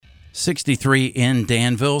63 in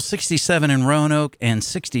Danville, 67 in Roanoke, and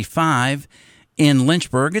 65 in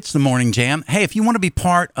Lynchburg. It's the Morning Jam. Hey, if you want to be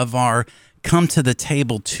part of our Come to the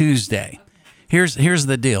Table Tuesday, here's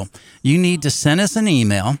the deal. You need to send us an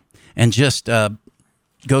email and just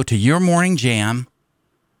go to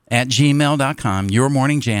yourmorningjam@gmail.com,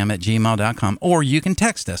 yourmorningjam@gmail.com, or you can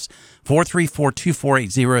text us,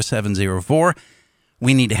 434-248-0704.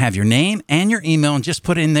 We need to have your name and your email, and just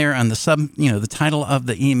put in there on the title of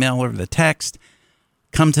the email or the text,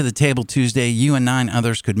 Come to the Table Tuesday. You and 9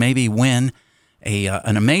 others could maybe win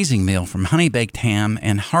an amazing meal from Honey Baked Ham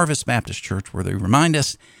and Harvest Baptist Church, where they remind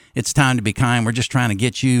us it's time to be kind. We're just trying to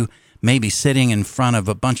get you maybe sitting in front of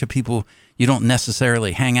a bunch of people you don't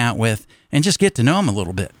necessarily hang out with and just get to know them a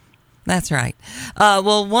little bit. That's right.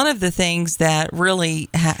 Well, one of the things that really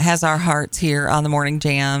has our hearts here on the Morning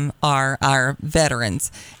Jam are our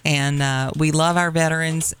veterans. And we love our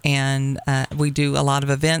veterans, and we do a lot of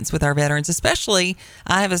events with our veterans. Especially,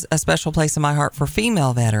 I have a special place in my heart for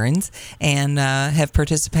female veterans, and have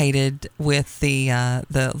participated with the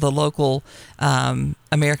local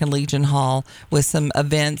American Legion Hall with some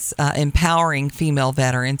events empowering female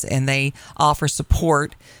veterans, and they offer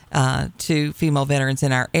support to female veterans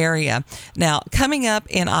in our area. Now, coming up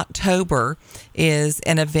in October is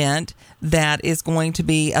an event that is going to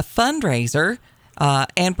be a fundraiser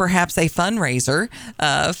and perhaps a fundraiser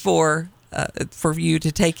for you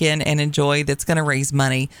to take in and enjoy, that's going to raise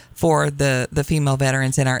money for the female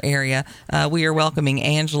veterans in our area. We are welcoming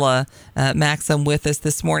Angela Maxim with us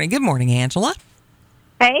this morning. Good morning, Angela.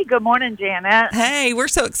 Hey, good morning, Janet. Hey, we're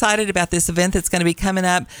so excited about this event that's going to be coming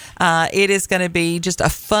up. It is going to be just a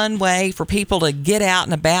fun way for people to get out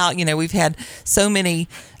and about. You know, we've had so many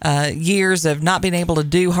years of not being able to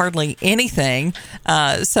do hardly anything.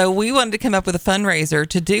 So we wanted to come up with a fundraiser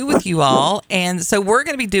to do with you all. And so we're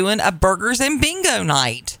going to be doing a burgers and bingo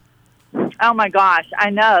night. Oh, my gosh.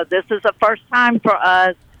 I know. This is the first time for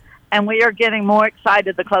us, and we are getting more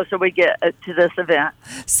excited the closer we get to this event.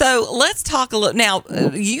 So let's talk a little. Now,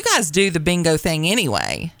 you guys do the bingo thing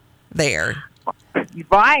anyway there.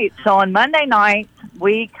 Right. So on Monday night,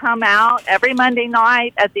 we come out every Monday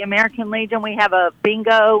night at the American Legion. We have a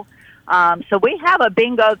bingo. So we have a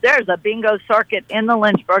bingo. There's a bingo circuit in the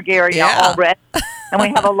Lynchburg area already. And we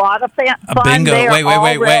have a lot of fun bingo, there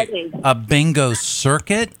already. Wait. A bingo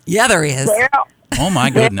circuit? Yeah, there is. Oh, my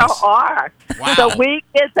goodness. There are. Wow. So we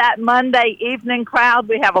get that Monday evening crowd.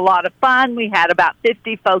 We have a lot of fun. We had about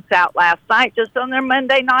 50 folks out last night just on their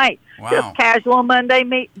Monday night. Wow. Just casual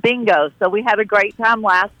Monday bingo. So we had a great time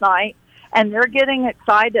last night, and they're getting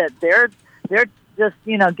excited. They're just,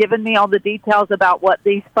 giving me all the details about what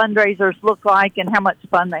these fundraisers look like and how much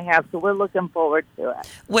fun they have. So we're looking forward to it.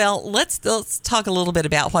 Well, let's talk a little bit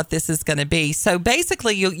about what this is going to be. So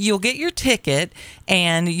basically, you'll get your ticket,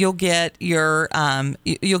 and you'll get your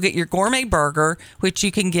gourmet burger, which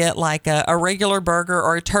you can get like a regular burger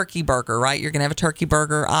or a turkey burger, right? You're going to have a turkey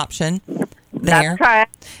burger option there. That's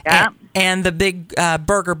correct. Yeah. And the big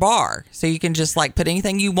burger bar, so you can just like put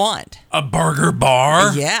anything you want. A burger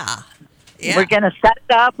bar? Yeah. We're going to set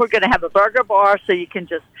it up. We're going to have a burger bar, so you can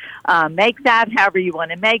just make that however you want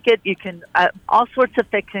to make it. You can all sorts of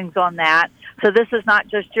fixings on that. So this is not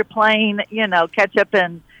just your plain, ketchup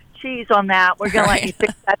and cheese on that. We're going to let you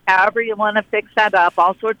fix that however you want to fix that up.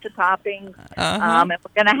 All sorts of toppings, and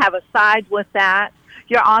we're going to have a side with that.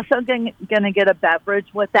 You're also going to get a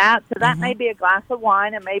beverage with that. So that may be a glass of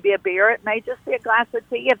wine, it may be a beer, it may just be a glass of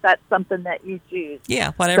tea if that's something that you choose. Yeah,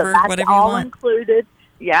 whatever you want. All included.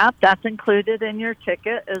 Yeah, that's included in your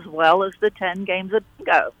ticket, as well as the 10 games of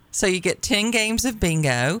bingo. So you get 10 games of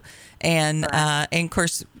bingo, and of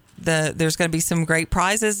course, there's going to be some great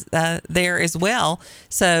prizes there as well.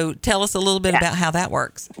 So tell us a little bit about how that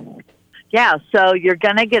works. Yeah, so you're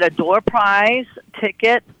going to get a door prize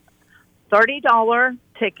ticket. $30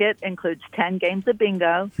 ticket includes 10 games of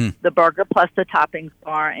bingo, the burger plus the toppings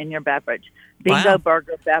bar, and your beverage. Bingo,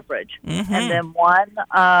 burger, beverage. And then one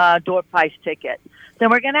door prize ticket. Then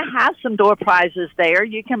we're going to have some door prizes there.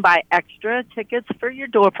 You can buy extra tickets for your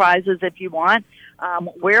door prizes if you want.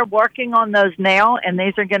 We're working on those now, and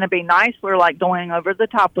these are going to be nice. We're like going over the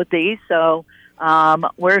top with these. So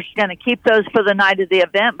we're going to keep those for the night of the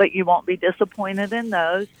event, but you won't be disappointed in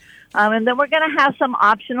those. And then we're going to have some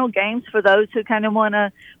optional games for those who kind of want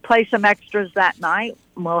to play some extras that night.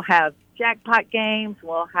 We'll have jackpot games.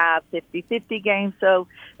 We'll have 50-50 games. So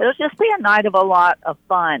it'll just be a night of a lot of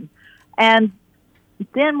fun. And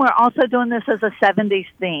then we're also doing this as a 70s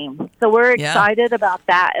theme. So we're excited about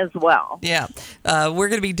that as well. Yeah. We're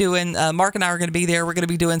going to be doing, Mark and I are going to be there. We're going to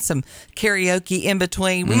be doing some karaoke in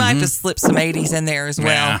between. We might have to slip some 80s in there as well.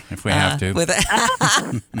 Yeah, if we have to. But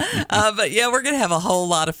yeah, we're going to have a whole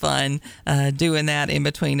lot of fun doing that in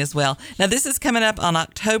between as well. Now, this is coming up on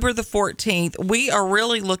October the 14th. We are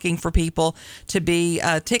really looking for people to be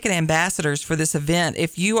ticket ambassadors for this event.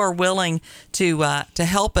 If you are willing to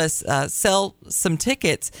help us sell some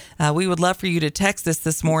tickets, we would love for you to text us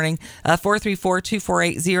this morning,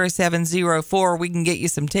 434-248-0704. We can get you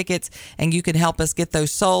some tickets, and you can help us get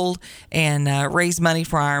those sold and raise money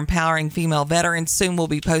for our Empowering Female Veterans. Soon we'll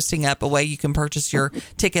be posting up a way you can purchase your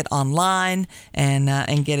ticket online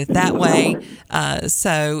and get it that way.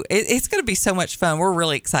 So it's going to be so much fun. We're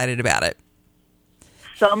really excited about it.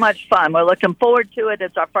 So much fun. We're looking forward to it.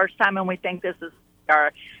 It's our first time, and we think this is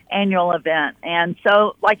our annual event. And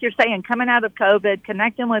so, like you're saying, coming out of COVID,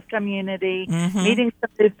 connecting with community, meeting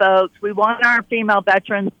some new folks. We want our female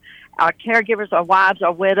veterans, our caregivers, our wives,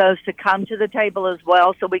 our widows to come to the table as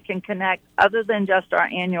well so we can connect other than just our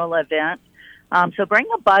annual event. So bring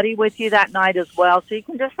a buddy with you that night as well so you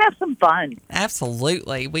can just have some fun.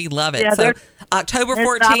 Absolutely. We love it. Yeah, so October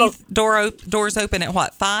 14th, doors open at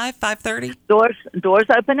what, 5:30? Doors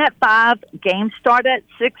open at 5. Games start at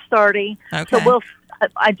 6:30. Okay. So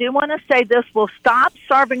I do want to say this. We'll stop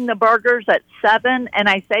serving the burgers at 7, and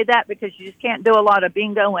I say that because you just can't do a lot of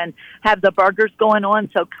bingo and have the burgers going on.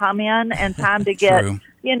 So come in and time to get,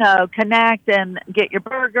 connect and get your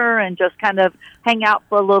burger and just kind of hang out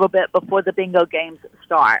for a little bit before the bingo games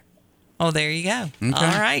start. Oh, there you go. Okay.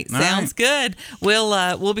 All right. Sounds good.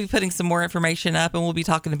 We'll be putting some more information up, and we'll be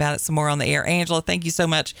talking about it some more on the air. Angela, thank you so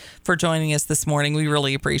much for joining us this morning. We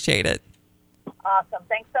really appreciate it. Awesome.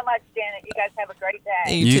 Thanks so much, Janet. You guys have a great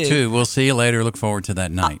day. You too. We'll see you later. Look forward to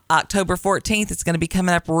that night. October 14th. It's going to be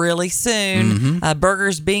coming up really soon.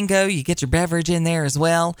 Burgers Bingo. You get your beverage in there as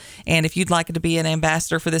well. And if you'd like to be an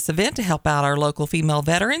ambassador for this event to help out our local female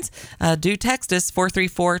veterans, do text us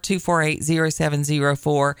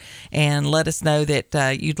 434-248-0704 and let us know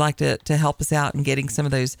that you'd like to help us out in getting some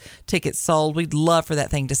of those tickets sold. We'd love for that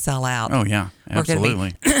thing to sell out. Oh, yeah.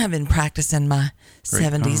 Absolutely. I've been practicing my Great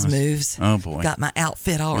 70s cause. moves. Oh, boy. Got my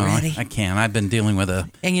outfit already. I can't. I've been dealing with a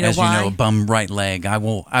bum right leg. I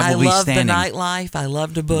will be standing. I love the nightlife. I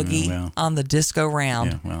love to boogie on the disco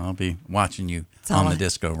round. Yeah, well, I'll be watching you on the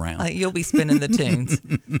disco round. You'll be spinning the tunes.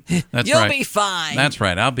 You'll be fine. That's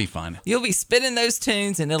right. I'll be fine. You'll be spinning those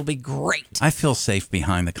tunes, and it'll be great. I feel safe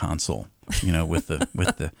behind the console, with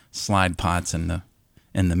the slide pots and the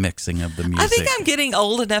mixing of the music. I think I'm getting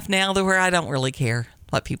old enough now to where I don't really care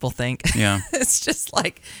what people think. Yeah. It's just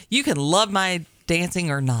like, you can love my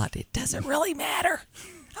dancing or not. It doesn't really matter.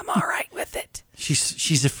 I'm all right with it.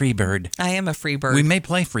 She's a free bird. I am a free bird. We may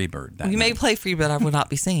play free bird. We may play free bird. I will not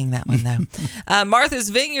be singing that one, though. Martha's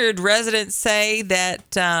Vineyard residents say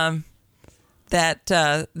that the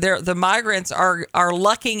migrants are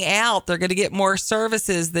lucking out. They're going to get more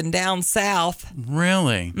services than down south.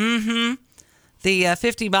 Really? Mm-hmm. The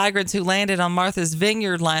 50 migrants who landed on Martha's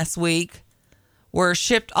Vineyard last week were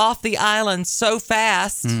shipped off the island so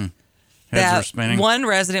fast that one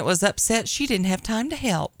resident was upset she didn't have time to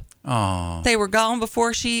help. Oh. They were gone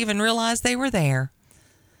before she even realized they were there.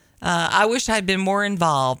 I wish I'd been more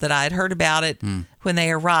involved, that I'd heard about it when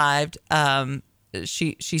they arrived.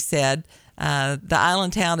 She said the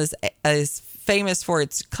island town is famous for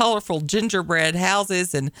its colorful gingerbread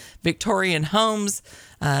houses and Victorian homes.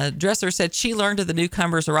 Dresser said she learned of the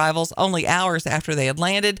newcomers' arrivals only hours after they had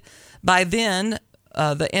landed. By then,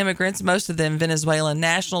 the immigrants, most of them Venezuelan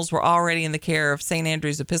nationals, were already in the care of St.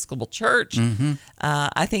 Andrew's Episcopal Church.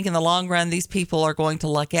 I think in the long run, these people are going to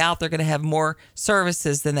luck out. They're going to have more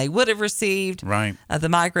services than they would have received. Right. The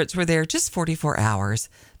migrants were there just 44 hours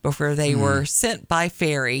before they were sent by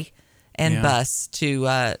ferry and bus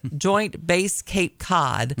to Joint Base Cape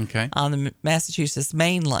Cod on the Massachusetts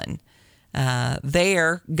mainland.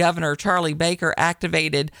 There, Governor Charlie Baker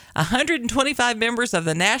activated 125 members of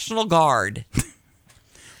the National Guard.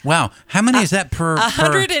 Wow. How many is that per?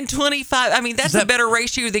 125. I mean, that's a better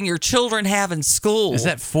ratio than your children have in school. Is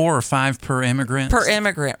that 4 or 5 per immigrant? Per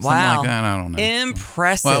immigrant. Wow. Something like that. I don't know.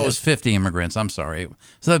 Impressive. Well, it was 50 immigrants. I'm sorry.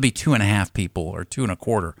 So that'd be 2.5 people or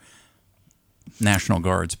 2.25 National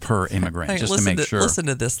Guards per immigrant, just to make sure. Listen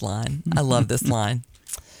to this line. I love this line.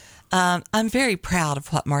 I'm very proud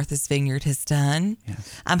of what Martha's Vineyard has done.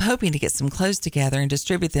 Yes. I'm hoping to get some clothes together and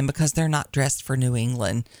distribute them because they're not dressed for New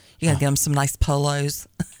England. You got to get them some nice polos,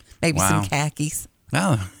 maybe some khakis.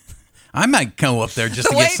 Oh, I might go up there just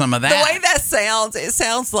to get some of that. The way that sounds, it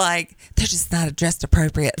sounds like they're just not dressed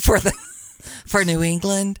appropriate for for New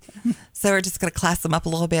England. So we're just going to class them up a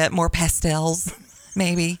little bit. More pastels,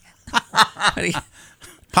 maybe.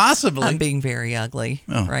 Possibly. I'm being very ugly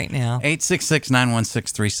right now.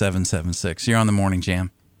 866-916-3776. You're on the Morning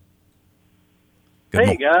Jam.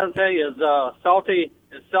 Hey, guys. Hey, is Salty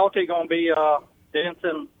going to be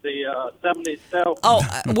dancing the 70s style? Oh,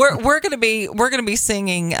 we're going to be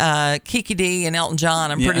singing Kiki D and Elton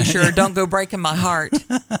John. I'm pretty sure. Don't Go Breaking My Heart.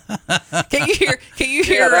 Can you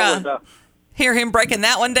hear him breaking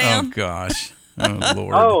that one down? Oh gosh. Oh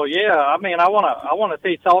Lord. Oh yeah. I mean, I want to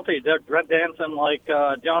see Salty dancing like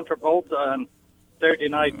John Travolta and Saturday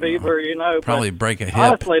Night Fever. You know, probably break a hip.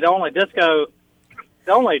 Honestly, the only disco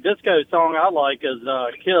song I like is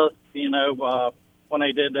Kiss. You know, when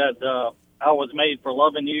they did that I Was Made for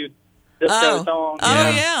Loving You disco song.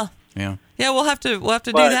 Oh yeah. Yeah, we'll have to do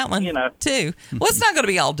that one too. Well, it's not going to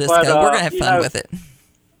be all disco. We're going to have fun with it.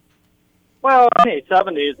 Well, I mean,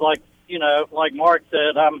 70s, like Mark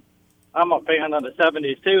said, I'm a fan of the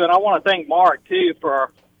 70s too, and I want to thank Mark too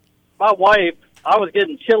for my wife. I was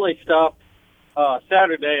getting chili stuff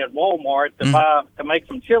Saturday at Walmart to make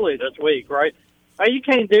some chili this week, right? You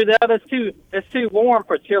can't do that. It's too warm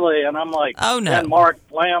for chili. And I'm like, oh no. And Mark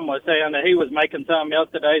Lamb was saying that he was making some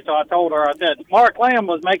yesterday. So I told her, I said, Mark Lamb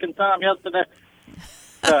was making some yesterday.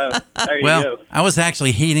 So there you go. I was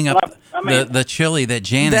actually heating up the chili that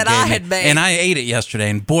Janet gave I had made, and I ate it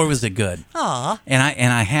yesterday, and boy was it good. Aw. And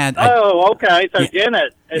I had. Okay. So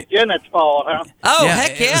it's Janet's fault, huh? Oh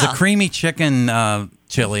heck yeah! It was a creamy chicken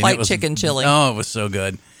chili. White chicken chili. Oh, it was so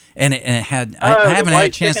good. And it had. I haven't had a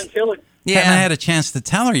chance. Chili. Yeah. Haven't had a chance to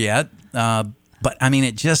tell her yet, but I mean,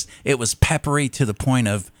 it was peppery to the point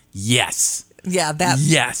of yes. Yeah,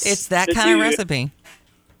 yes. It's that kind of recipe.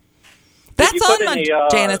 That's on my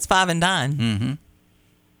Janet's Five and Dine. Mm-hmm.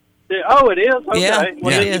 Oh, it is? Okay. Yeah,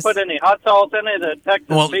 well, did you put any hot sauce in it, the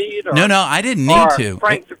Texas feed? Or, no, I didn't need to.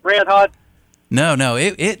 Frank's Red Hot? No,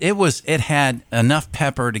 it had enough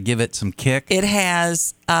pepper to give it some kick. It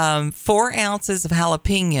has 4 ounces of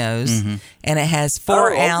jalapenos, and it has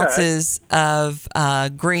 4 ounces of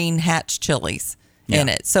green hatch chilies in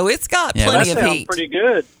it. So it's got plenty of heat. Pretty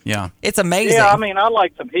good. Yeah. It's amazing. Yeah, I mean, I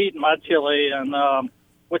like some heat in my chili, and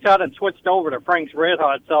which I done switched over to Frank's Red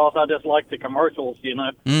Hot sauce. I just like the commercials, you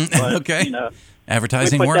know. But, okay. You know,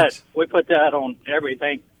 advertising works. We put that on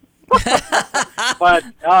everything. But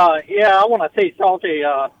I want to see Salty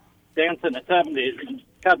dance in the 70s and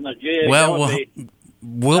cutting a jig.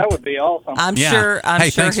 That would be awesome. I'm sure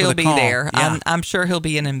he'll be there. Yeah. I'm sure he'll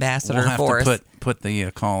be an ambassador for us. Put the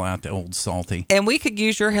call out to old Salty. And we could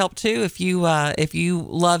use your help too if you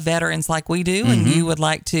love veterans like we do, and you would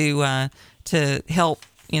like to help.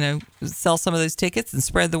 Sell some of those tickets and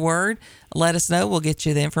spread the word. Let us know. We'll get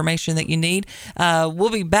you the information that you need. We'll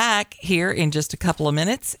be back here in just a couple of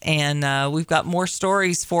minutes, and we've got more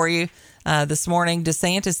stories for you this morning.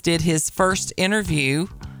 DeSantis did his first interview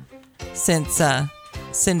since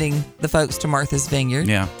sending the folks to Martha's Vineyard.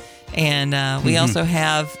 Yeah. And we also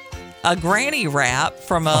have a granny rap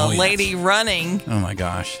from a lady running. Oh, my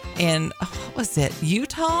gosh. In, what was it,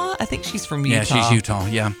 Utah? I think she's from Utah. Yeah, she's Utah,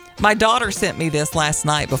 yeah. My daughter sent me this last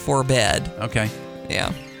night before bed. Okay.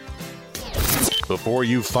 Yeah. Before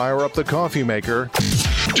you fire up the coffee maker,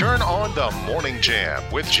 turn on the Morning Jam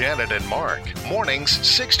with Janet and Mark. Mornings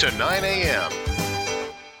 6 to 9 a.m.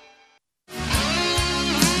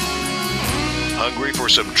 Hungry for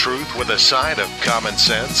some truth with a side of common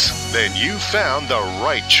sense? Then you found the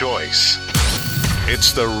right choice.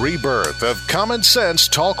 It's the rebirth of Common Sense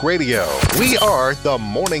Talk Radio. We are the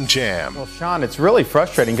Morning Jam. Well, Sean, it's really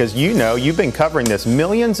frustrating because you've been covering this.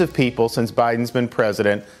 Millions of people since Biden's been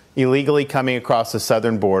president illegally coming across the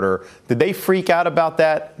southern border. Did they freak out about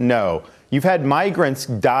that? No. You've had migrants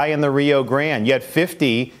die in the Rio Grande. You had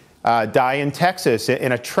 50 die in Texas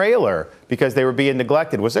in a trailer because they were being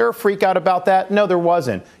neglected. Was there a freak out about that? No, there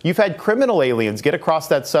wasn't. You've had criminal aliens get across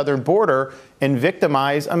that southern border and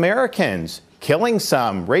victimize Americans, killing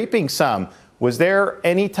some, raping some. Was there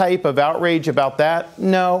any type of outrage about that?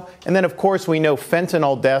 No. And then, of course, we know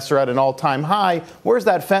fentanyl deaths are at an all-time high. Where's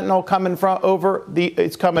that fentanyl coming from?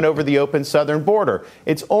 It's coming over the open southern border.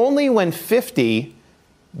 It's only when 50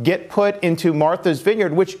 get put into Martha's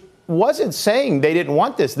Vineyard, which wasn't saying they didn't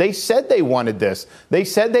want this. They said they wanted this. They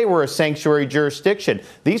said they were a sanctuary jurisdiction.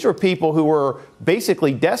 These were people who were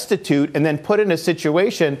basically destitute and then put in a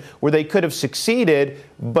situation where they could have succeeded,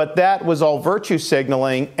 but that was all virtue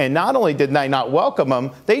signaling. And not only did they not welcome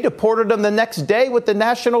them, they deported them the next day with the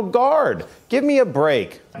National Guard. Give me a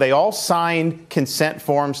break. They all signed consent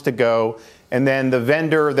forms to go. And then the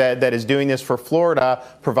vendor that is doing this for Florida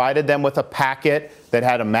provided them with a packet that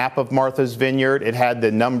had a map of Martha's Vineyard. It had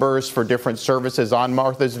the numbers for different services on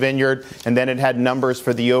Martha's Vineyard, and then it had numbers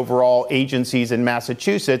for the overall agencies in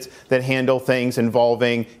Massachusetts that handle things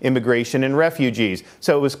involving immigration and refugees.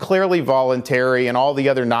 So it was clearly voluntary, and all the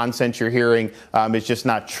other nonsense you're hearing is just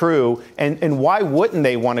not true. And why wouldn't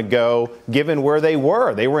they want to go, given where they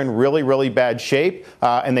were? They were in really, really bad shape,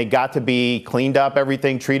 and they got to be cleaned up,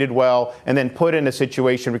 everything treated well, and then put in a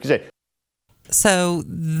situation because So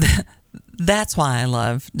that's why I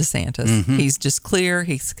love DeSantis. Mm-hmm. He's just clear.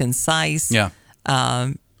 He's concise. Yeah.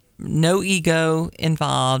 No ego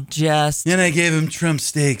involved. Just And I gave him Trump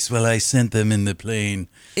steaks while I sent them in the plane.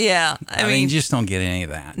 yeah. I mean, you just don't get any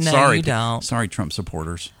of that. No, Sorry, you don't. Sorry, Trump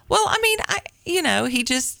supporters. Well, I mean,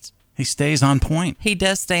 he stays on point. He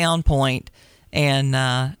does stay on point,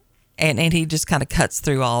 and he just kind of cuts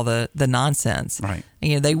through all the nonsense. Right.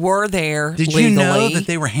 You know, they were there. Did legally. you know that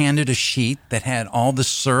they were handed a sheet that had all the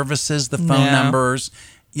services, the phone No. numbers?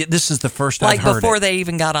 Yeah, this is the first like I've heard before it. they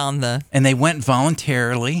even got on the And they went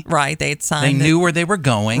voluntarily. right? They had signed. They it. knew where they were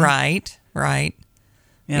going. Right. Yeah.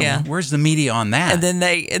 Yeah. Well, where's the media on that? And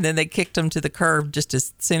then they kicked them to the curb just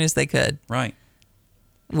as soon as they could, right.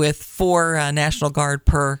 with 4 National Guard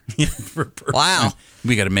per. Per person. Wow.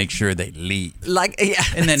 We got to make sure they leave. Like yeah,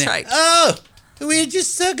 And then that's right. Oh, we're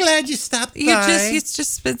just so glad you stopped by. It's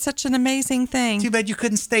just been such an amazing thing. Too bad you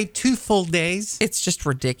couldn't stay 2 full days. It's just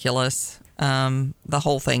ridiculous. The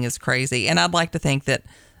whole thing is crazy, and I'd like to think that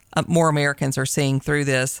more Americans are seeing through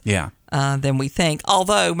this than we think.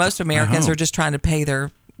 Although most Americans are just trying to pay their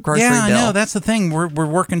grocery bill. Yeah, I know. That's the thing. We're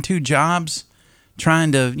working 2 jobs,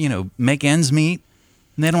 trying to make ends meet,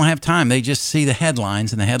 and they don't have time. They just see the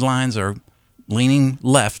headlines, and the headlines are leaning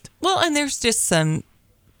left. Well, and there's just some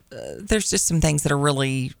things that are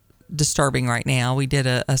really disturbing right now. We did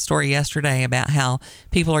a story yesterday about how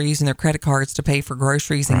people are using their credit cards to pay for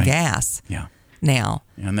groceries and gas. Yeah. Now,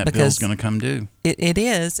 And that because bill's going to come due. It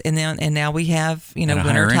is, and now we have At a higher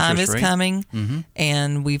wintertime interest is rate. coming,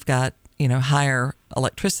 and we've got higher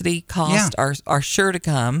electricity costs are sure to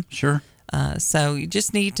come. Sure. So you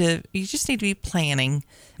just need to be planning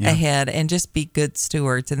ahead and just be good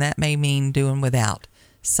stewards, and that may mean doing without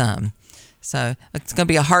some. So it's going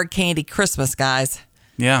to be a hard candy Christmas, guys.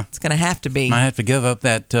 Yeah. It's going to have to be. I have to give up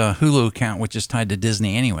that Hulu account, which is tied to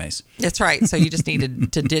Disney anyways. That's right. So you just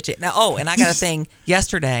need to ditch it. Now, and I got a thing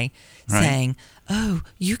yesterday saying,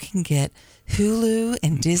 you can get Hulu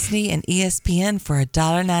and Disney and ESPN for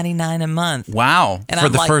 $1.99 a month. Wow. And For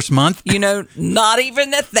I'm the like, first month? Not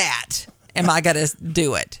even at that am I going to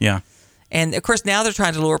do it. Yeah. And, of course, now they're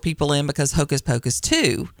trying to lure people in because Hocus Pocus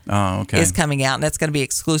 2 is coming out, and that's going to be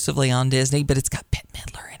exclusively on Disney, but it's got Bette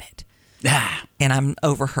Midler in it. And I'm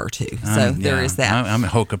over her, too. So there is that. I'm a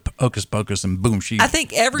Hocus Pocus, and boom, she I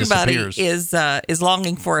think everybody disappears. is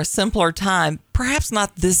longing for a simpler time. Perhaps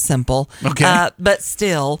not this simple, but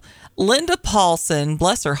still. Linda Paulson,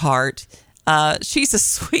 bless her heart, she's a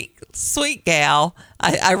sweet gal.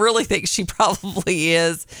 I really think she probably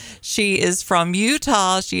is. She is from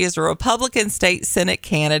Utah. She is a Republican state Senate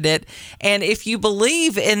candidate. And if you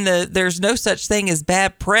believe in there's no such thing as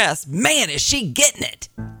bad press, man, is she getting it.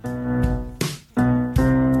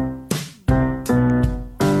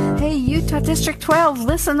 Utah District 12,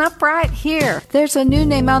 listen up right here. There's a new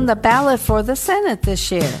name on the ballot for the Senate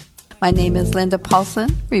this year. My name is Linda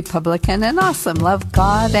Paulson, Republican and awesome. Love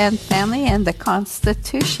God and family and the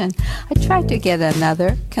Constitution. I tried to get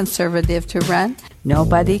another conservative to run.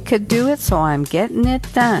 Nobody could do it, so I'm getting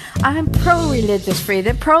it done. I'm pro-religious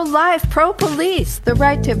freedom, pro-life, pro-police, the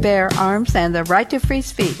right to bear arms and the right to free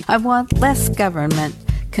speech. I want less government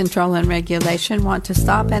control and regulation, want to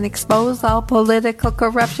stop and expose all political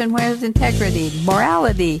corruption where there's integrity,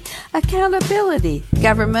 morality, accountability.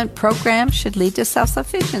 Government programs should lead to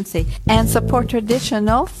self-sufficiency and support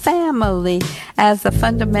traditional family as a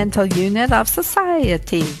fundamental unit of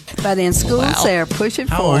society. But in schools, they're pushing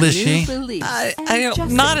How for old new is she? beliefs. I And don't-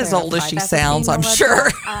 just not to as old as verify she that the sounds, I'm female sure.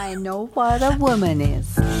 adult, I know what a woman is.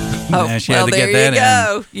 Yeah, she had to there get that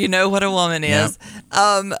you go. You know what a woman is.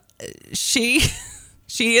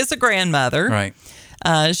 She is a grandmother.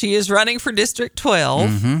 Right. She is running for District 12.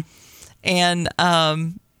 Mm-hmm.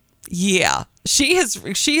 And she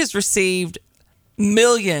has received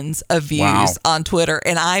millions of views on Twitter,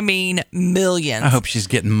 and I mean millions. I hope she's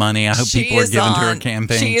getting money. I hope people are giving to her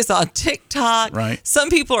campaign. She is on TikTok. Right. Some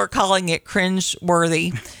people are calling it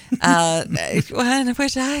cringe-worthy, which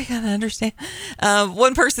I kind of understand.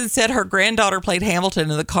 One person said her granddaughter played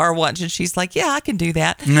Hamilton in the car once, and she's like, yeah, I can do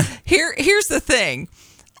that. Here's the thing.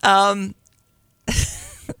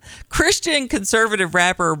 Christian conservative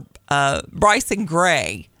rapper Bryson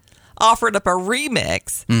Gray offered up a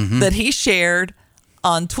remix that he shared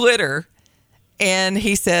on Twitter, and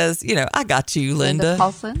he says, I got you, Linda.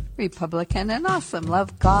 Paulson, Republican and awesome.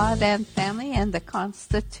 Love God and family and the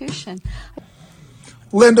Constitution.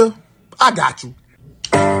 Linda, I got you.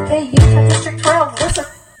 Hey, Utah District 12, listen.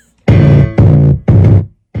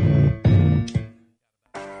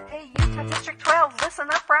 Hey, Utah District 12, listen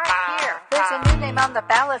up right here. There's a new name on the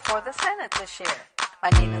ballot for the Senate this year. My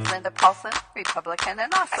name is Linda Paulson, Republican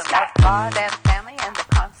and awesome. Love God and family and the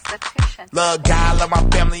Constitution. Love God, love my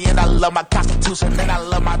family, and I love my Constitution. And I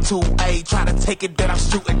love my 2A. Trying to take it, then I'm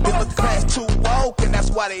shooting. Democrats too woke, and that's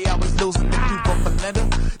why they always losing. If you vote for Linda,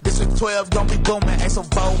 District 12 gon' be booming. Ain't so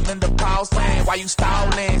bold, Linda Paulson. Why you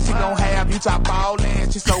stalling? She gon' have Utah ballin'.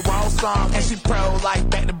 She so awesome, and she pro-like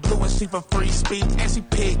back to blue, and she for free speech. And she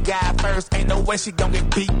pick God first. Ain't no way she gon'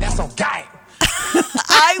 get beat. That's on game.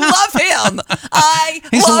 I love him. I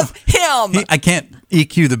love him. I can't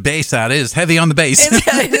EQ the bass out. It is heavy on the bass. It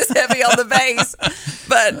is heavy on the bass.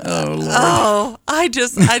 But I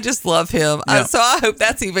just love him. Yeah. So I hope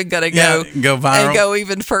that's even going to go viral and go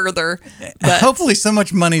even further. But hopefully, so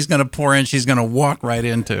much money's going to pour in. She's going to walk right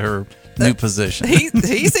into her new position. He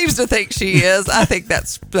seems to think she is. I think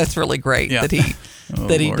that's really great that he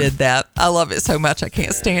Lord. did that. I love it so much. I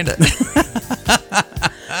can't stand it.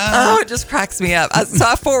 It just cracks me up. So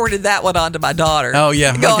I forwarded that one on to my daughter. Oh,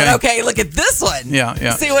 yeah. Going, okay, look at this one.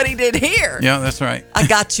 Yeah. See what he did here. Yeah, that's right. I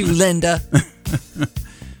got you, Linda.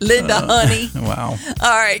 Linda, honey. Wow.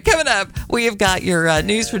 All right, coming up, we have got your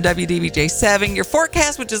news from WDBJ7, your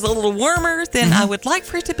forecast, which is a little warmer than I would like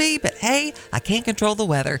for it to be, but hey, I can't control the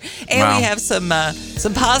weather. And we have some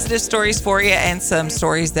positive stories for you and some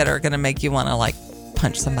stories that are going to make you want to,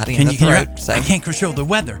 punch somebody in the throat. So. I can't control the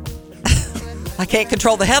weather. I can't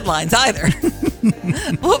control the headlines either.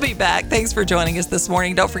 We'll be back. Thanks for joining us this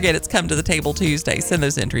morning. Don't forget, it's Come to the Table Tuesday. Send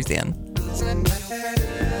those entries in.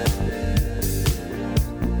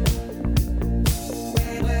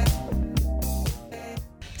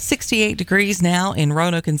 .68 degrees now in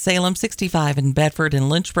Roanoke and Salem, 65 in Bedford and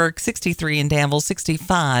Lynchburg, 63 in Danville,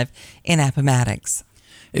 65 in Appomattox.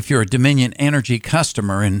 If you're a Dominion Energy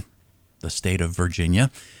customer in the state of Virginia,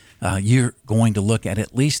 you're going to look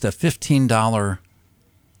at least a $15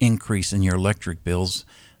 increase in your electric bills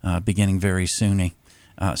beginning very soon.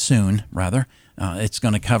 It's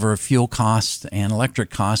going to cover fuel costs and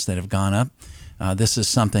electric costs that have gone up. This is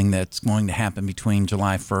something that's going to happen between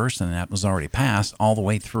July 1st, and that was already passed, all the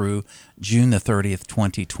way through June the 30th,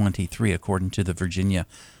 2023, according to the Virginia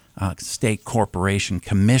State Corporation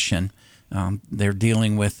Commission. They're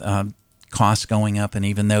dealing with costs going up, and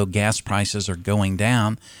even though gas prices are going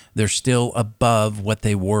down, they're still above what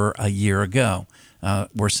they were a year ago.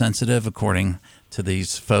 We're sensitive, according to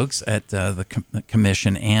these folks at the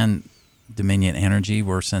Commission and Dominion Energy.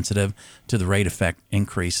 We're sensitive to the rate effect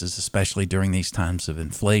increases, especially during these times of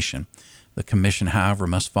inflation. The Commission, however,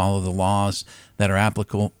 must follow the laws that are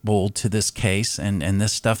applicable to this case, and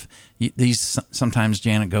this stuff, these sometimes,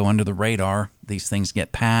 Janet, go under the radar. These things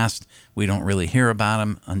get passed. We don't really hear about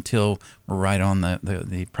them until we're right on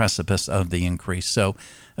the precipice of the increase. So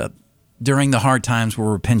during the hard times where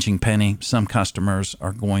we're pinching penny, some customers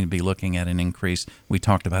are going to be looking at an increase. We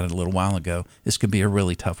talked about it a little while ago. This could be a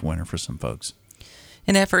really tough winter for some folks.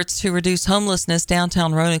 In efforts to reduce homelessness,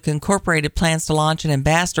 Downtown Roanoke Incorporated plans to launch an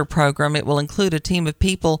ambassador program. It will include a team of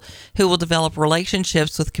people who will develop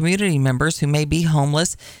relationships with community members who may be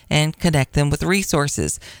homeless and connect them with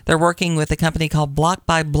resources. They're working with a company called Block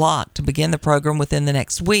by Block to begin the program within the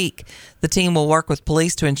next week. The team will work with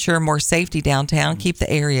police to ensure more safety downtown, keep the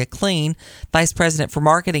area clean. Vice President for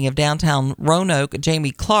Marketing of Downtown Roanoke,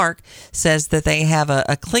 Jamie Clark, says that they have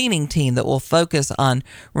a cleaning team that will focus on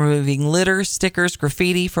removing litter, stickers,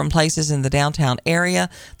 graffiti from places in the downtown area.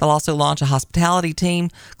 They'll also launch a hospitality team.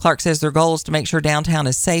 Clark says their goal is to make sure downtown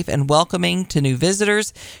is safe and welcoming to new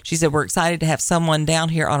visitors. She said, we're excited to have someone down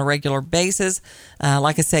here on a regular basis.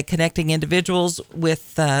 Like I said, connecting individuals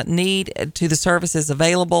with need to the services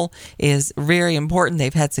available is very important.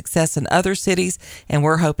 They've had success in other cities, and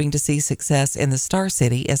we're hoping to see success in the Star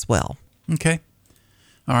City as well. Okay.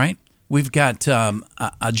 All right. We've got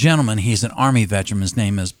a gentleman. He's an Army veteran. His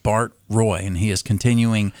name is Bart Roy, and he is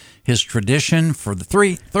continuing his tradition for the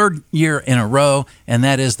third year in a row, and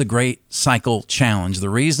that is the Great Cycle Challenge. The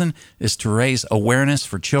reason is to raise awareness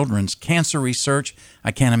for children's cancer research.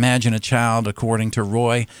 I can't imagine a child, according to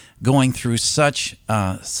Roy, going through such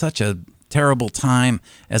a terrible time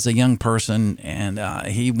as a young person, and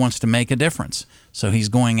he wants to make a difference. So he's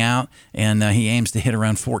going out, and he aims to hit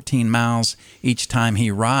around 14 miles each time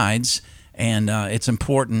he rides. And it's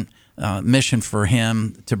important mission for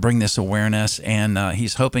him to bring this awareness, and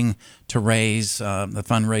he's hoping to raise the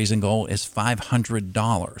fundraising goal is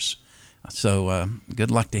 $500. So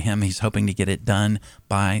good luck to him. He's hoping to get it done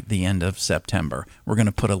by the end of September. We're going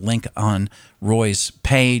to put a link on Roy's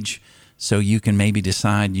page so you can maybe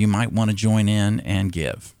decide you might want to join in and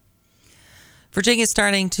give. Virginia is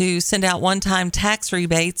starting to send out one-time tax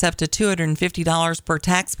rebates up to $250 per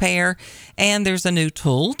taxpayer, and there's a new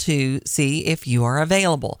tool to see if you are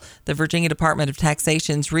available. The Virginia Department of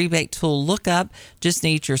Taxation's rebate tool lookup just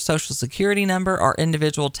needs your Social Security number or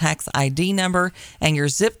individual tax ID number and your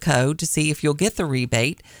zip code to see if you'll get the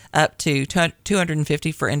rebate, up to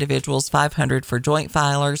 $250 for individuals, $500 for joint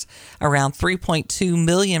filers. Around 3.2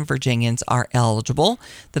 million Virginians are eligible.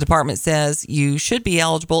 The department says you should be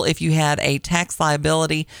eligible if you had a tax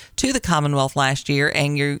liability to the Commonwealth last year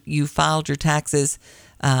and you filed your taxes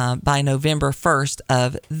by November 1st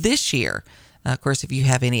of this year. Of course, if you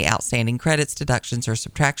have any outstanding credits, deductions, or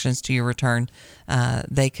subtractions to your return,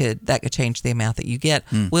 that could change the amount that you get.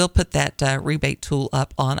 We'll put that rebate tool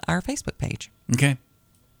up on our Facebook page. Okay,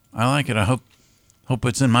 I like it. I hope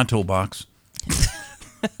it's in my toolbox.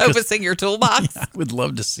 Hope it's in your toolbox. I would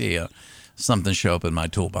love to see something show up in my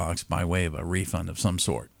toolbox by way of a refund of some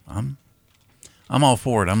sort. I'm all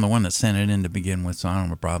for it. I'm the one that sent it in to begin with, so I don't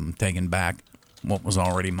have a problem taking back what was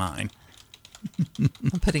already mine.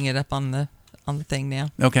 I'm putting it up on the thing now.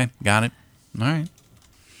 Okay, got it. All right.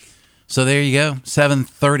 So there you go.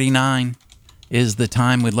 7:39 is the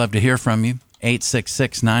time. We'd love to hear from you.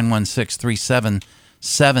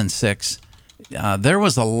 866-916-3776. There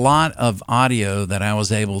was a lot of audio that I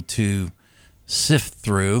was able to sift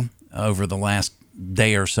through over the last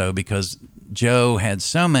day or so because Joe had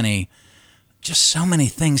so many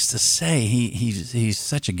things to say. He's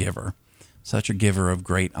such a giver of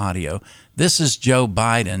great audio. This is Joe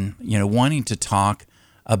Biden, wanting to talk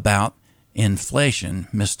about inflation.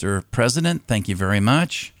 Mr. President, thank you very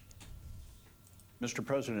much. Mr.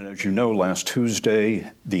 President, as you know, last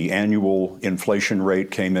Tuesday, the annual inflation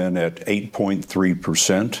rate came in at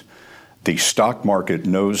 8.3%. The stock market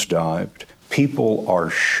nosedived. People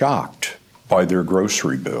are shocked by their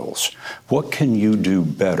grocery bills. What can you do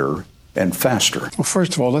better and faster? Well,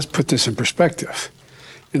 first of all, let's put this in perspective.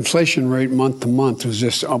 Inflation rate month to month was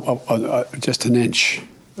just an inch,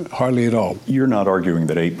 hardly at all. You're not arguing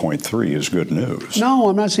that 8.3 is good news. No,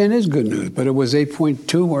 I'm not saying it's good news, but it was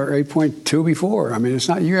 8.2 or 8.2 before. I mean, it's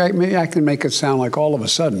not. Maybe I can make it sound like all of a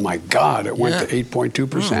sudden, my God, it went to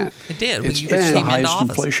 8.2%. It did. It's the highest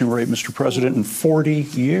inflation rate, Mr. President, in 40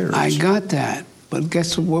 years. I got that, but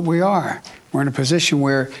guess what we are? We're in a position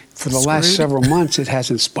where for the last several months it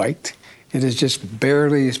hasn't spiked. It is just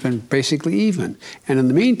barely, it's been basically even. And in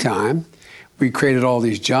the meantime, we created all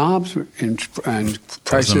these jobs and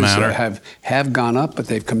prices have gone up, but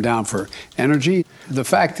they've come down for energy. The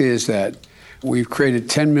fact is that we've created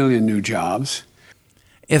 10 million new jobs.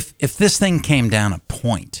 If this thing came down a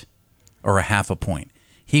point or a half a point,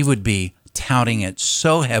 he would be touting it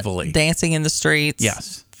so heavily. Dancing in the streets.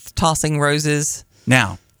 Yes. Tossing roses.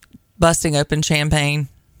 Now. Busting open champagne.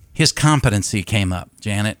 His competency came up,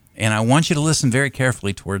 Janet. And I want you to listen very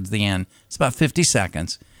carefully towards the end. It's about 50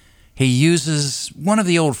 seconds. He uses one of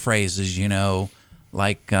the old phrases,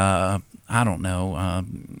 like, I don't know.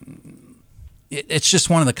 It's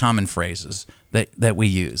just one of the common phrases that we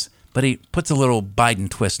use. But he puts a little Biden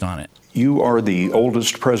twist on it. You are the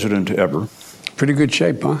oldest president ever. Pretty good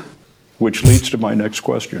shape, huh? Which leads to my next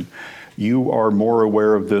question. You are more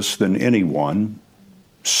aware of this than anyone.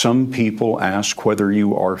 Some people ask whether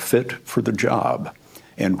you are fit for the job.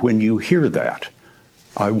 And when you hear that,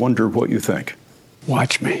 I wonder what you think.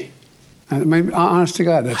 Watch me. I mean, honest to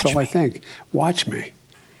God, that's all I think. Watch me.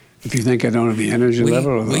 If you think I don't have the energy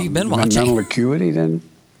level or the mental acuity, then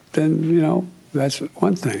that's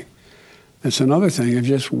one thing. It's another thing of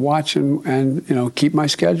just watch and keep my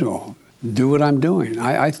schedule, do what I'm doing.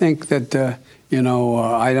 I think that I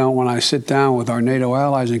don't, when I sit down with our NATO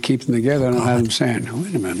allies and keep them together, I don't have them saying,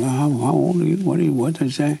 wait a minute, how old are you? What did they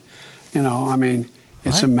say?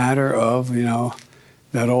 It's a matter of,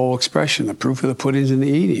 that old expression, the proof of the pudding's in the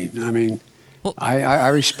eating. I mean, I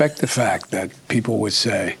respect the fact that people would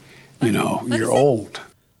say, you're old.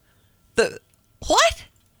 The what?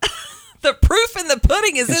 The proof in the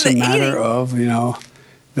pudding is in the eating. It's a matter of,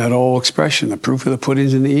 that old expression, the proof of the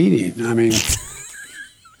pudding's in the eating. I mean,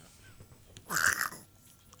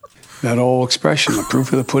 that old expression, the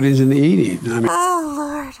proof of the pudding's in the eating. I mean,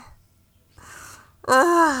 oh,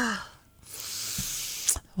 Lord.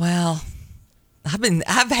 Well,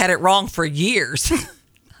 I've had it wrong for years.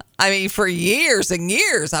 I mean, for years and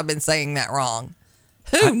years I've been saying that wrong.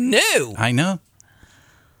 Who knew? I know.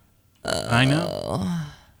 I know.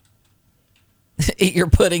 Eat your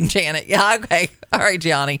pudding, Janet. Yeah, okay. All right,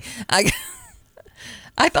 Johnny.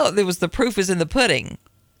 I thought there was the proof is in the pudding.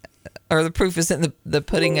 Or the proof is in the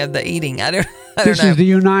pudding of the eating. I don't know. This is the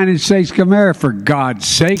United States of America, for God's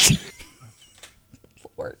sake.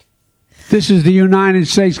 Lord. This is the United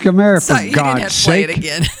States of America, for Sorry, God's sake. You didn't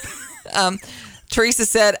have to play it again. Teresa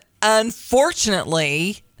said,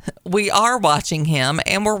 unfortunately, we are watching him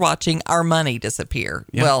and we're watching our money disappear.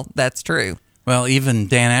 Yep. Well, that's true. Well, even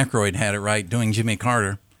Dan Aykroyd had it right doing Jimmy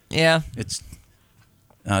Carter. Yeah. It's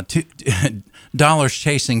dollars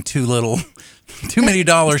chasing too little. Too many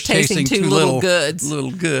dollars chasing too little goods.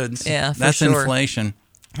 Little goods. Yeah, for that's sure. inflation.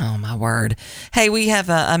 Oh, my word. Hey, we have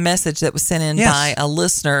a message that was sent in by a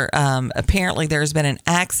listener. Apparently, there's been an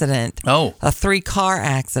accident. Oh. A 3-car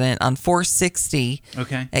accident on 460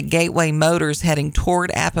 at Gateway Motors heading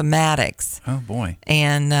toward Appomattox. Oh, boy.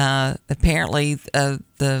 And apparently,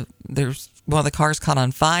 the car's caught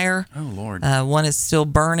on fire. Oh, Lord. One is still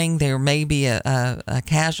burning. There may be a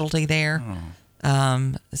casualty there. Oh.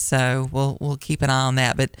 So we'll keep an eye on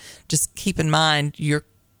that. But just keep in mind, you're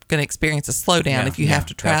going to experience a slowdown if you have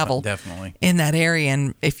to travel definitely in that area.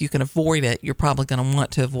 And if you can avoid it, you're probably going to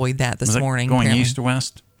want to avoid that this morning. Going apparently. east or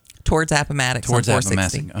west? Towards Appomattox. Towards on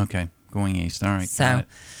 460. Appomattox. Okay. Going east. All right. So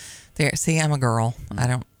there. See, I'm a girl. I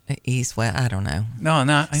don't east, west. I don't know.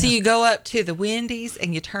 No. So you go up to the Wendy's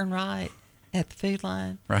and you turn right at the food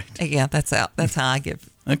line. Right. Yeah, that's how I give.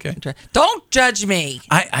 Okay. Don't judge me.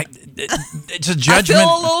 It's a judgment. I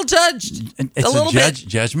feel a little judged. It's a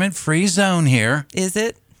judgment-free zone here. Is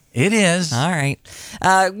it? It is. All right.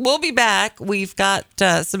 We'll be back. We've got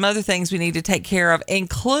some other things we need to take care of,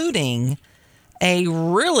 including a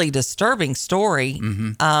really disturbing story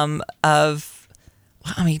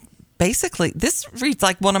basically, this reads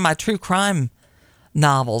like one of my true crime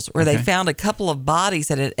novels where they found a couple of bodies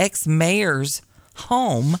at an ex-mayor's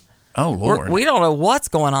home. Oh, Lord. We don't know what's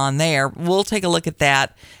going on there. We'll take a look at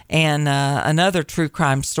that and another true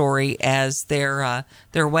crime story as they're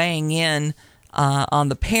weighing in on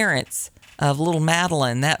the parents of little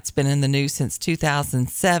Madeline. That's been in the news since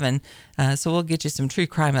 2007. So we'll get you some true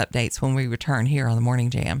crime updates when we return here on the Morning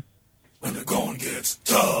Jam. When the going gets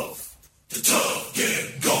tough, the tough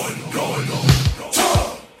get going.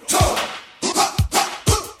 Tough.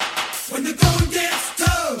 When the going gets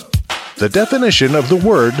tough. The definition of the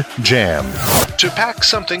word jam. To pack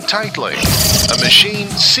something tightly. A machine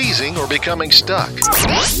seizing or becoming stuck.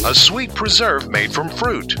 A sweet preserve made from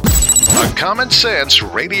fruit. A common sense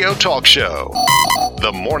radio talk show.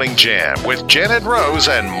 The Morning Jam with Janet Rose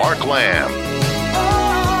and Mark Lamb.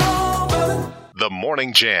 The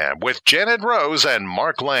Morning Jam with Janet Rose and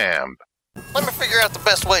Mark Lamb. Let me figure out the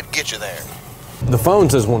best way to get you there. The phone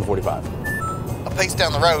says 145. A piece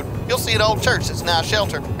down the road, you'll see an old church that's now a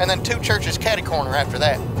shelter, and then 2 churches catty corner after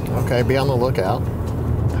that. Okay, be on the lookout.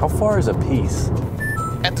 How far is a piece?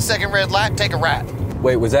 At the second red light, take a right.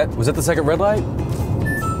 Wait, was that the second red light?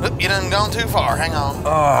 Oop, you done gone too far, hang on.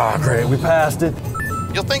 Oh, great, we passed it.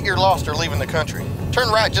 You'll think you're lost or leaving the country. Turn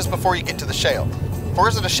right just before you get to the Shell. Or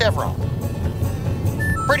is it a Chevron?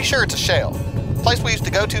 Pretty sure it's a Shell. Place we used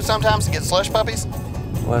to go to sometimes to get slush puppies.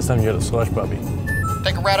 Last time you had a slush puppy.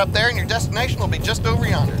 Take a right up there and your destination will be just over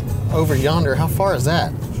yonder. Over yonder? How far is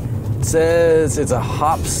that? It says it's a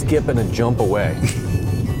hop, skip, and a jump away.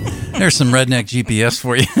 There's some redneck GPS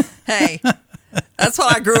for you. Hey, that's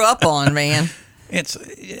what I grew up on, man.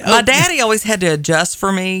 My daddy always had to adjust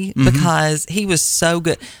for me because he was so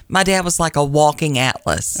good. My dad was like a walking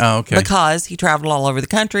atlas. Oh, okay. Because he traveled all over the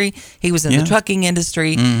country. He was in the trucking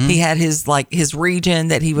industry. He had his region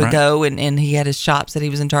that he would go and he had his shops that he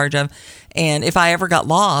was in charge of. And if I ever got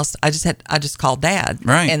lost, I just called Dad.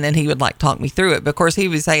 Right. And then he would talk me through it. But of course he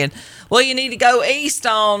was saying, well, you need to go east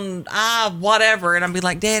on whatever. And I'd be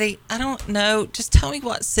like, Daddy, I don't know. Just tell me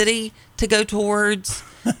what city to go towards.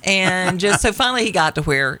 And just so finally he got to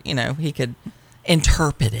where, he could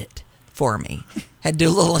interpret it for me. Had to do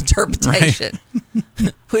a little interpretation,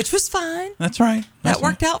 which was fine. That's right. That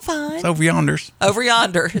worked out fine. It's over yonder. Over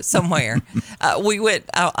yonder somewhere. We went,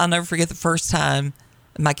 I'll never forget the first time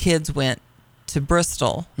my kids went to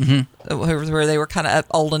Bristol, where they were kind of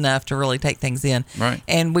old enough to really take things in. Right.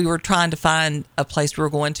 And we were trying to find a place. We were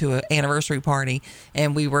going to an anniversary party,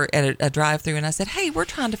 and we were at a drive-thru, and I said, hey, we're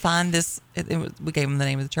trying to find this. We gave them the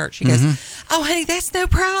name of the church. She goes, oh, honey, that's no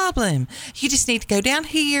problem. You just need to go down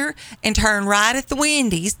here and turn right at the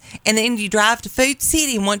Wendy's, and then you drive to Food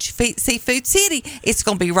City, and once you see Food City, it's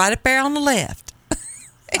going to be right up there on the left.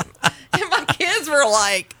 and my kids were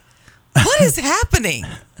like, what is happening?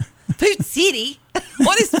 Food City?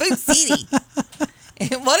 What is Food City?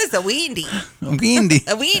 What is a Wendy? A Wendy.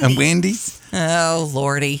 A Wendy. A Wendy's. Oh,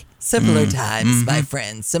 Lordy. Simpler times, my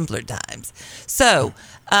friends. Simpler times. So,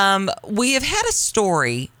 we have had a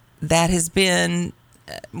story that has been,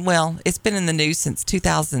 it's been in the news since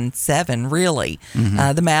 2007, really.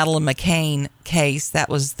 The Madeleine McCann case. That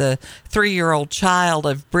was the 3-year-old child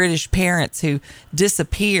of British parents who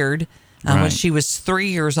disappeared when she was 3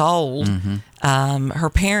 years old. Her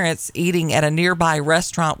parents eating at a nearby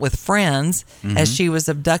restaurant with friends as she was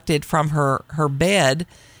abducted from her bed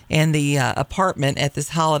in the apartment at this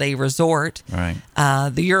holiday resort.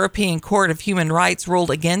 The European Court of Human Rights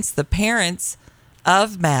ruled against the parents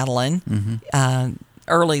of Madeleine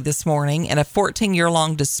early this morning in a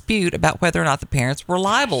 14-year-long dispute about whether or not the parents were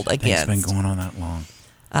liable against. It's been going on that long.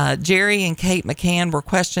 Jerry and Kate McCann were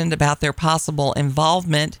questioned about their possible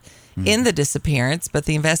involvement in the disappearance, but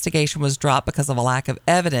the investigation was dropped because of a lack of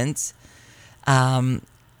evidence.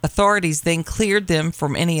 Authorities then cleared them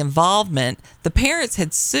from any involvement. The parents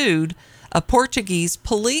had sued a Portuguese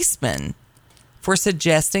policeman for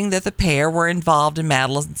suggesting that the pair were involved in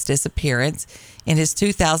Madeleine's disappearance in his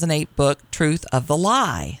 2008 book, Truth of the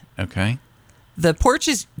Lie. Okay. The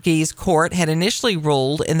Portuguese court had initially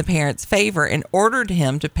ruled in the parents' favor and ordered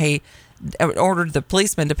the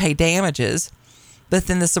policeman to pay damages. But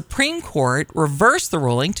then the Supreme Court reversed the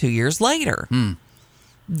ruling 2 years later.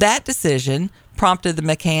 That decision prompted the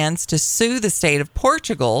McCanns to sue the state of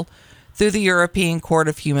Portugal through the European Court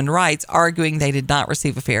of Human Rights, arguing they did not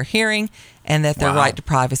receive a fair hearing and that their right to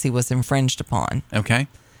privacy was infringed upon. Okay.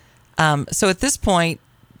 So at this point,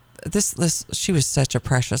 this she was such a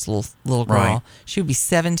precious little girl. Right. She would be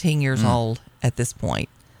 17 years old at this point.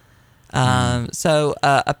 So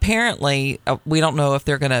apparently, we don't know if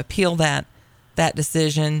they're going to appeal that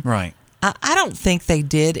decision. Right. I don't think they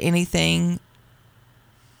did anything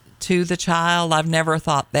to the child. I've never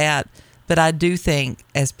thought that. But I do think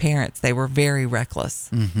as parents, they were very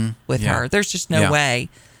reckless with her. There's just no way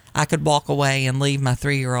I could walk away and leave my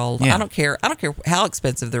 3-year-old. I don't care how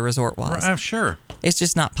expensive the resort was. Sure. It's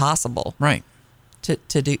just not possible. Right. To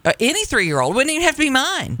do any 3-year-old wouldn't even have to be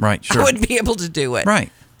mine. Right. Sure. I wouldn't be able to do it.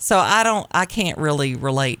 Right. So I can't really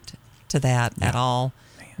relate to that at all.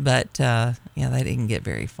 But they didn't get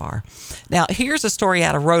very far. Now here's a story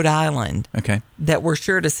out of Rhode Island. Okay. That we're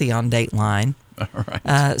sure to see on Dateline. All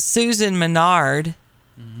right. Susan Menard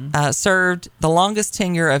served the longest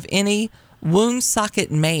tenure of any Woonsocket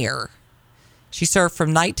mayor. She served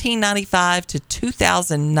from 1995 to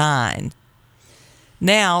 2009.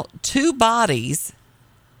 Now, 2 bodies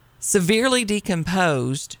severely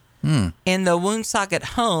decomposed in the Woonsocket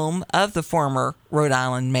home of the former Rhode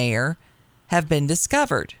Island mayor have been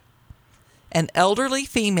discovered. An elderly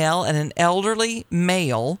female and an elderly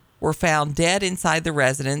male were found dead inside the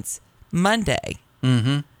residence Monday.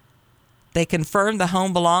 They confirmed the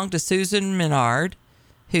home belonged to Susan Menard,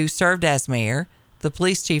 who served as mayor. The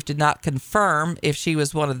police chief did not confirm if she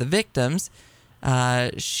was one of the victims.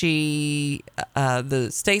 The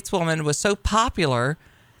stateswoman was so popular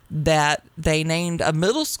that they named a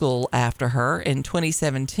middle school after her in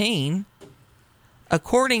 2017.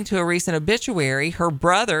 According to a recent obituary, her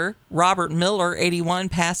brother, Robert Miller, 81,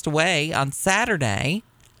 passed away on Saturday.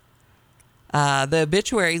 The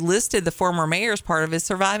obituary listed the former mayor as part of his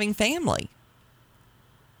surviving family.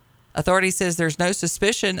 Authorities says there's no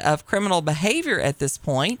suspicion of criminal behavior at this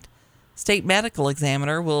point. State medical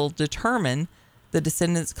examiner will determine the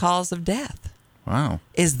descendant's cause of death. Wow.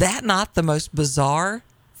 Is that not the most bizarre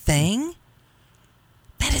thing?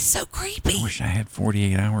 That is so creepy. I wish I had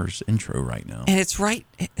 48 hours intro right now. And it's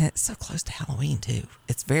so close to Halloween, too.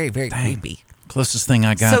 It's very, very creepy. Closest thing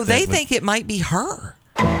I got. So they think it might be her.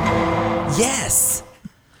 Yes.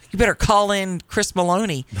 You better call in Chris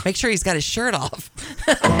Maloney. Make sure he's got his shirt off.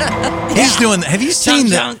 He's doing. Have you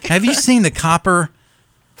seen Have you seen the copper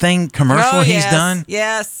thing commercial he's done?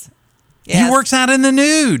 Yes. He works out in the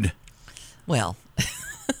nude. Well,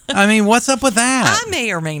 I mean, what's up with that? I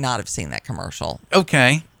may or may not have seen that commercial.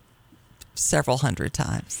 Okay. Several hundred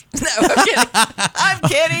times. No, I'm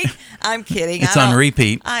kidding. I'm kidding. It's on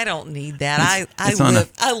repeat. I don't need that.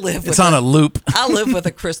 I live. It's on a loop. I live with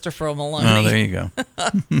a Christopher Maloney. Oh, there you go.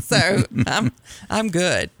 So I'm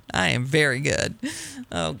good. I am very good.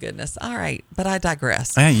 Oh goodness. All right, but I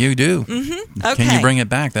digress. Yeah, you do. Okay. Can you bring it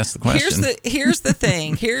back? That's the question. Here's the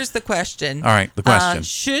thing. Here's the question. All right, the question.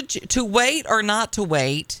 Should you, to wait or not to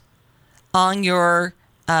wait on your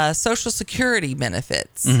Social Security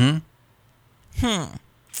benefits? We're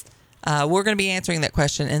going to be answering that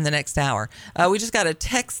question in the next hour. We just got a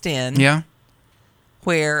text in. Yeah.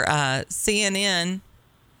 Where CNN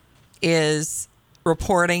is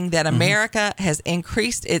reporting that America has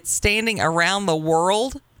increased its standing around the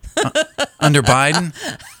world under Biden.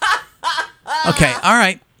 Okay, all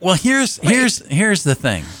right. Well, here's the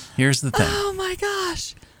thing. Here's the thing. Oh my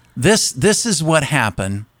gosh. This is what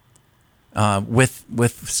happened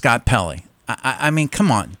with Scott Pelley. I mean,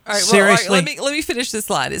 come on. All right, seriously. Well, all right, let me finish this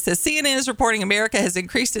slide. It says CNN is reporting America has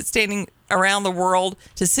increased its standing around the world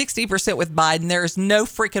to 60% with Biden. There is no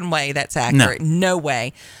freaking way that's accurate. No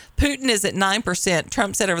way. Putin is at 9%.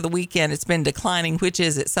 Trump said over the weekend it's been declining. Which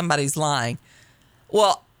is it? Somebody's lying.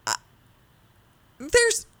 Well, there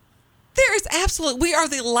is absolute. We are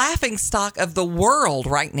the laughing stock of the world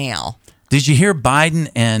right now. Did you hear Biden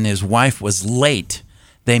and his wife was late?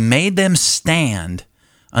 They made them stand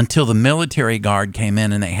until the military guard came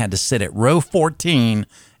in, and they had to sit at row 14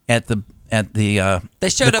 at the They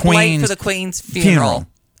showed up late for the Queen's funeral.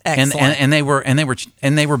 Excellent. And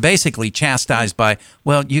they were basically chastised by,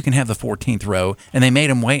 well, you can have the 14th row, and they made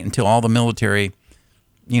them wait until all the military,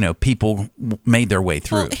 people made their way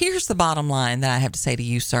through. Well, here's the bottom line that I have to say to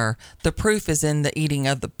you, sir. The proof is in the eating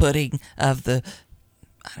of the pudding of the.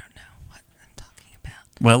 I don't know what I'm talking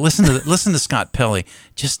about. Well, listen to Scott Pelley.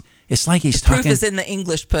 It's like he's talking. Proof is in the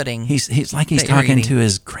English pudding. He's like he's talking to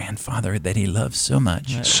his grandfather that he loves so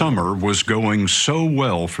much. Summer was going so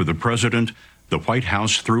well for the president. The White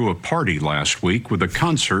House threw a party last week with a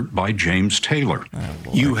concert by James Taylor.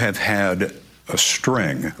 You have had a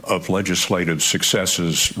string of legislative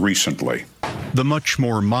successes recently. The much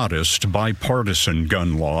more modest bipartisan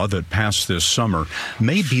gun law that passed this summer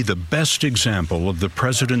may be the best example of the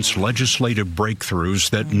president's legislative breakthroughs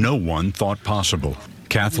that no one thought possible.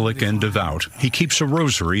 Catholic and devout, he keeps a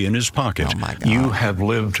rosary in his pocket. Oh my God. You have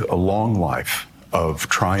lived a long life of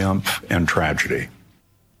triumph and tragedy.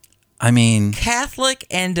 I mean, Catholic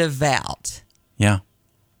and devout. Yeah.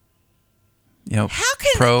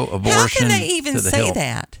 Pro-abortion. How can they even to the say hilt.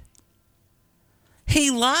 that? He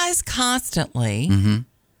lies constantly. Mm-hmm.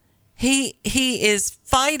 He is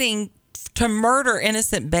fighting to murder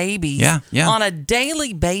innocent babies on a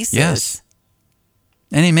daily basis. Yes.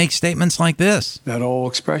 And he makes statements like this. That old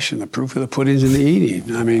expression, the proof of the pudding's in the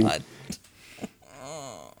eating.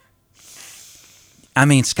 I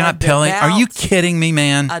mean, Scott Pelley, are you kidding me,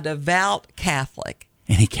 man? A devout Catholic.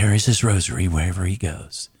 And he carries his rosary wherever he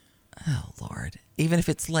goes. Oh, Lord. Even if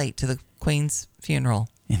it's late to the Queen's funeral.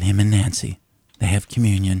 And him and Nancy, they have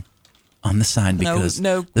communion on the side because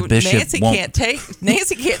the bishop Nancy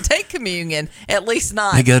can't take communion, at least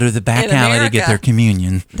not. They go to the back alley to get their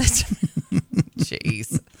communion.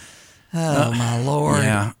 Jeez. Oh, my Lord.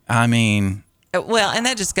 Yeah, I mean. Well, and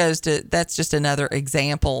that just that's just another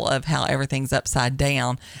example of how everything's upside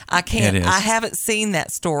down. I haven't seen that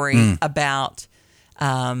story about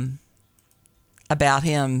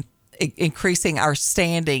him increasing our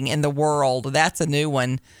standing in the world. That's a new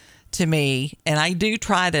one to me. And I do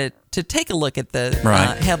try to take a look at the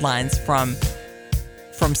headlines from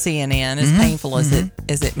CNN, as painful as it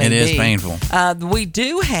may be. It is painful. We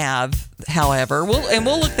do have, however,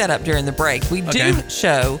 we'll look that up during the break. We do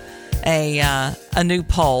show a new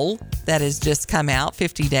poll that has just come out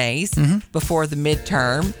 50 days before the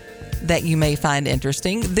midterm that you may find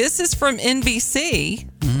interesting. This is from NBC.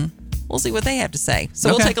 We'll see what they have to say. So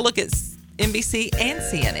we'll take a look at NBC and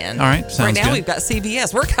CNN. All right, sounds Right now good. we've got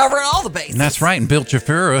CBS. We're covering all the bases. And that's right. And Bill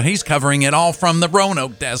Shafiro, he's covering it all from the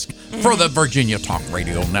Roanoke desk for the Virginia Talk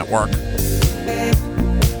Radio Network.